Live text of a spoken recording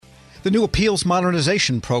The new appeals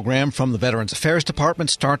modernization program from the Veterans Affairs Department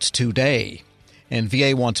starts today. And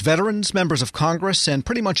VA wants veterans, members of Congress, and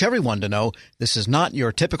pretty much everyone to know this is not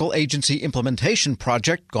your typical agency implementation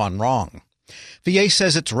project gone wrong. VA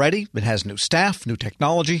says it's ready. It has new staff, new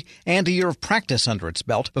technology, and a year of practice under its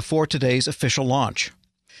belt before today's official launch.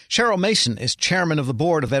 Cheryl Mason is chairman of the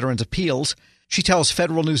Board of Veterans Appeals. She tells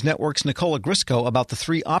Federal News Network's Nicola Grisco about the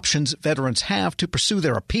three options veterans have to pursue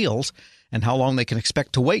their appeals and how long they can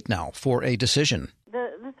expect to wait now for a decision.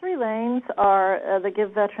 The three lanes are that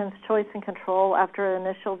give veterans choice and control after an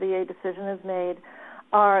initial VA decision is made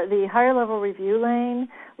are the higher level review lane,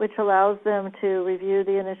 which allows them to review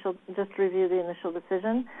the initial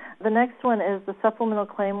decision. The next one is the supplemental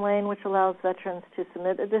claim lane, which allows veterans to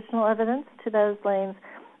submit additional evidence to those lanes.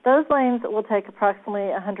 Those lanes will take approximately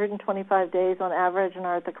 125 days on average and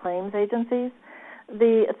are at the claims agencies.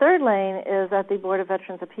 The third lane is at the Board of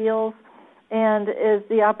Veterans Appeals and is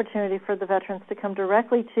the opportunity for the veterans to come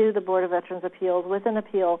directly to the Board of Veterans Appeals with an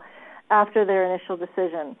appeal after their initial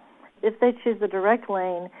decision. If they choose the direct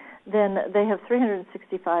lane, then they have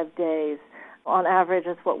 365 days on average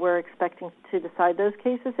is what we're expecting to decide those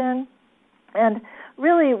cases in. And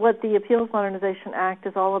really what the Appeals Modernization Act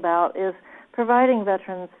is all about is providing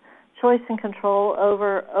veterans choice and control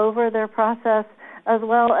over their process, as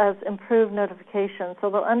well as improved notification, so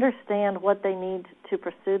they'll understand what they need to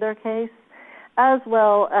pursue their case, as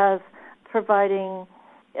well as providing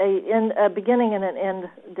a beginning and an end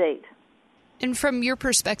date. And from your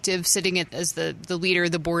perspective, sitting as the leader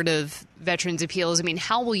of the Board of Veterans Appeals, I mean,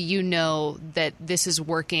 how will you know that this is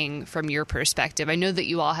working from your perspective? I know that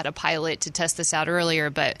you all had a pilot to test this out earlier,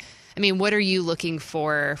 but, I mean, what are you looking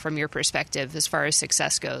for from your perspective as far as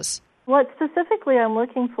success goes? What specifically I'm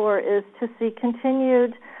looking for is to see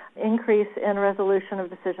continued increase in resolution of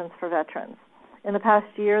decisions for veterans. In the past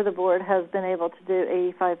year, the board has been able to do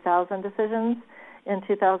 85,000 decisions in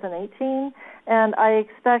 2018, and I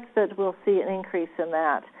expect that we'll see an increase in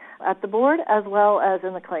that at the board as well as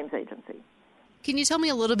in the claims agency. Can you tell me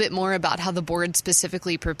a little bit more about how the board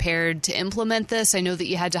specifically prepared to implement this? I know that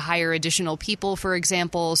you had to hire additional people, for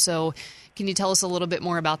example, so can you tell us a little bit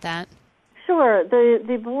more about that? Sure.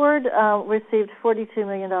 The board received $42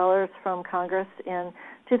 million from Congress in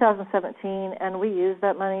 2017, and we used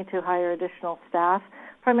that money to hire additional staff,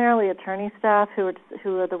 primarily attorney staff who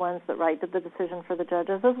are the ones that write the decision for the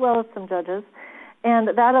judges, as well as some judges. And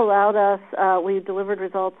that allowed us, we delivered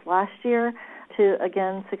results last year to,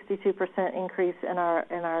 again, 62% increase in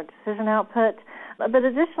our decision output. But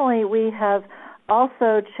additionally, we have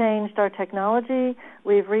also changed our technology,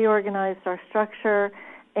 we've reorganized our structure,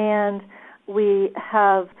 and we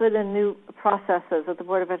have put in new processes at the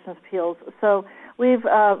Board of Veterans Appeals. So we've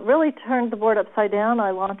really turned the board upside down.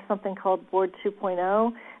 I launched something called Board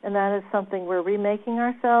 2.0, and that is something we're remaking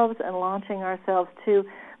ourselves and launching ourselves to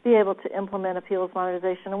be able to implement appeals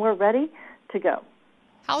modernization, and we're ready to go.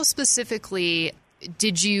 How specifically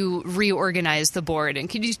did you reorganize the board? And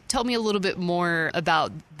can you tell me a little bit more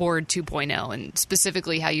about Board 2.0 and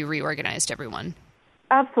specifically how you reorganized everyone?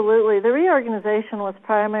 Absolutely. The reorganization was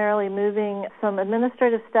primarily moving some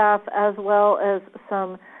administrative staff as well as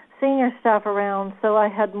some senior staff around, so I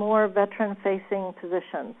had more veteran-facing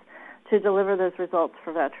positions to deliver those results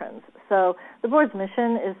for veterans. So the board's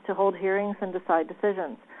mission is to hold hearings and decide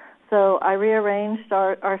decisions. So I rearranged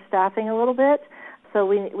our staffing a little bit. So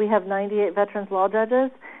we have 98 veterans law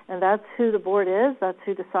judges, and that's who the board is. That's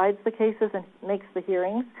who decides the cases and makes the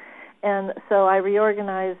hearings. And so I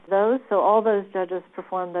reorganized those, so all those judges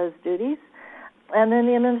perform those duties. And then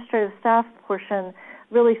the administrative staff portion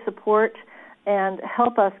really support and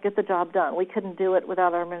help us get the job done. We couldn't do it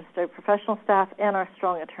without our administrative professional staff and our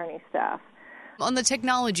strong attorney staff. On the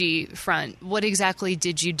technology front, what exactly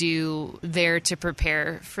did you do there to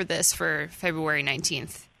prepare for this for February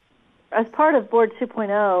 19th? As part of Board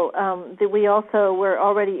 2.0, we also were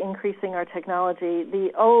already increasing our technology. The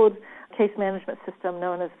old case management system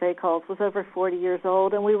known as VACALS was over 40 years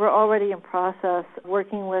old, and we were already in process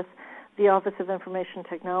working with the Office of Information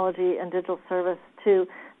Technology and Digital Service to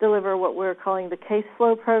deliver what we're calling the Case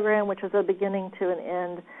Flow program, which is a beginning to an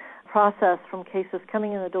end process from cases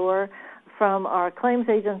coming in the door from our claims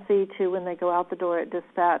agency to when they go out the door at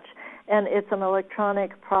dispatch. And it's an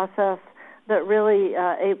electronic process that really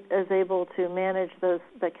is able to manage the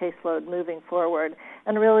caseload moving forward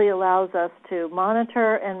and really allows us to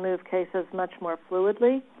monitor and move cases much more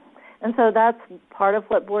fluidly. And so that's part of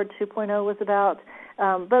what Board 2.0 was about.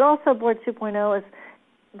 But also Board 2.0 is,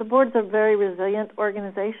 the board's a very resilient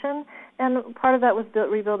organization, and part of that was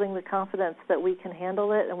rebuilding the confidence that we can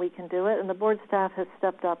handle it and we can do it, and the board staff has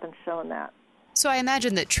stepped up and shown that. So I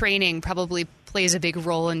imagine that training probably plays a big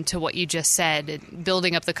role into what you just said,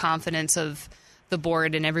 building up the confidence of the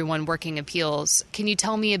board and everyone working appeals. Can you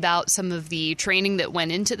tell me about some of the training that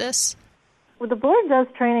went into this? Well, the board does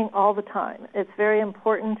training all the time. It's very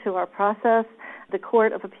important to our process. The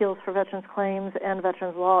Court of Appeals for Veterans Claims and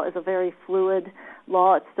Veterans Law is a very fluid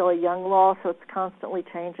law. It's still a young law, so it's constantly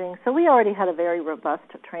changing. So we already had a very robust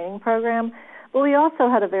training program, but we also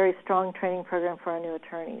had a very strong training program for our new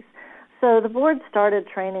attorneys. So the board started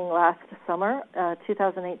training last summer,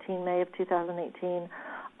 2018, May of 2018,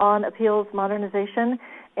 on appeals modernization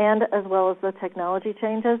and as well as the technology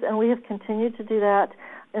changes, and we have continued to do that.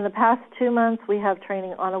 In the past 2 months, we have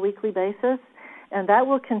training on a weekly basis, and that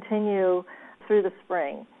will continue through the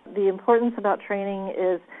spring. The importance about training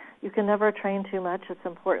is you can never train too much. It's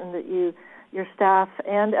important that your staff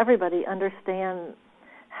and everybody understand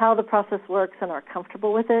how the process works and are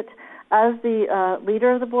comfortable with it. As the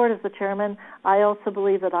leader of the board, as the chairman, I also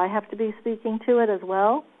believe that I have to be speaking to it as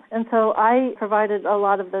well. And so I provided a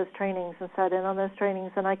lot of those trainings and sat in on those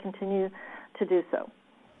trainings, and I continue to do so.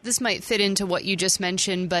 This might fit into what you just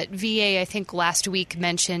mentioned, but VA, I think last week,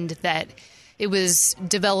 mentioned that it was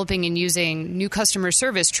developing and using new customer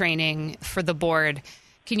service training for the board.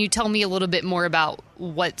 Can you tell me a little bit more about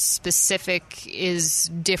what specific is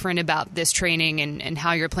different about this training and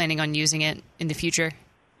how you're planning on using it in the future?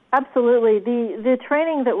 Absolutely. The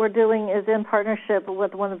training that we're doing is in partnership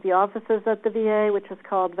with one of the offices at the VA, which is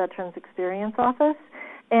called Veterans Experience Office.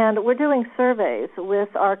 And we're doing surveys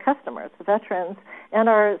with our customers, the veterans, and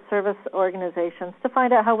our service organizations to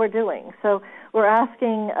find out how we're doing. So we're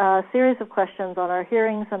asking a series of questions on our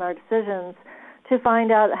hearings and our decisions to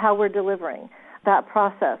find out how we're delivering that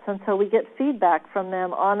process. And so we get feedback from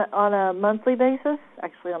them on a monthly basis,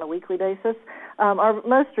 actually on a weekly basis. Our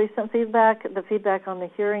most recent feedback, the feedback on the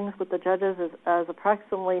hearings with the judges is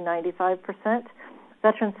approximately 95%.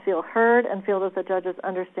 Veterans feel heard and feel that the judges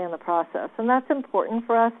understand the process. And that's important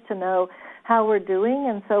for us to know how we're doing,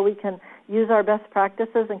 and so we can use our best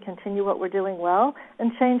practices and continue what we're doing well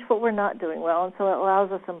and change what we're not doing well. And so it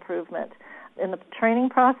allows us improvement in the training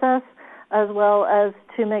process as well as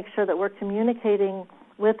to make sure that we're communicating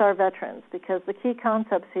with our veterans, because the key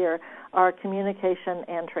concepts here are communication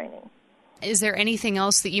and training. Is there anything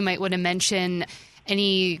else that you might want to mention?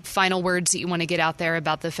 Any final words that you want to get out there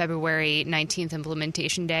about the February 19th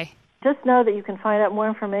implementation day? Just know that you can find out more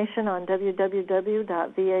information on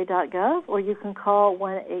www.va.gov, or you can call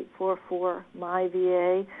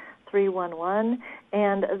 1-844-MY-VA-311.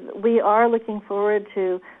 And we are looking forward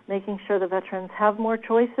to making sure the veterans have more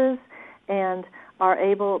choices and are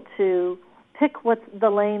able to pick what's the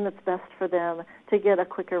lane that's best for them to get a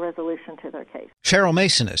quicker resolution to their case. Cheryl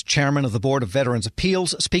Mason is chairman of the Board of Veterans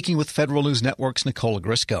Appeals, speaking with Federal News Network's Nicole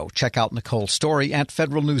Ogrysko. Check out Nicole's story at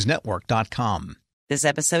federalnewsnetwork.com. This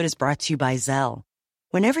episode is brought to you by Zelle.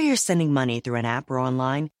 Whenever you're sending money through an app or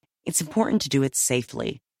online, it's important to do it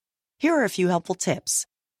safely. Here are a few helpful tips.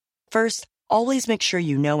 First, always make sure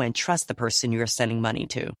you know and trust the person you are sending money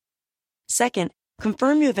to. Second,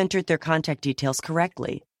 confirm you have entered their contact details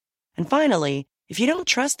correctly. And finally, if you don't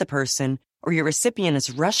trust the person or your recipient is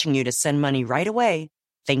rushing you to send money right away,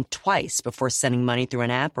 think twice before sending money through an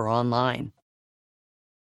app or online.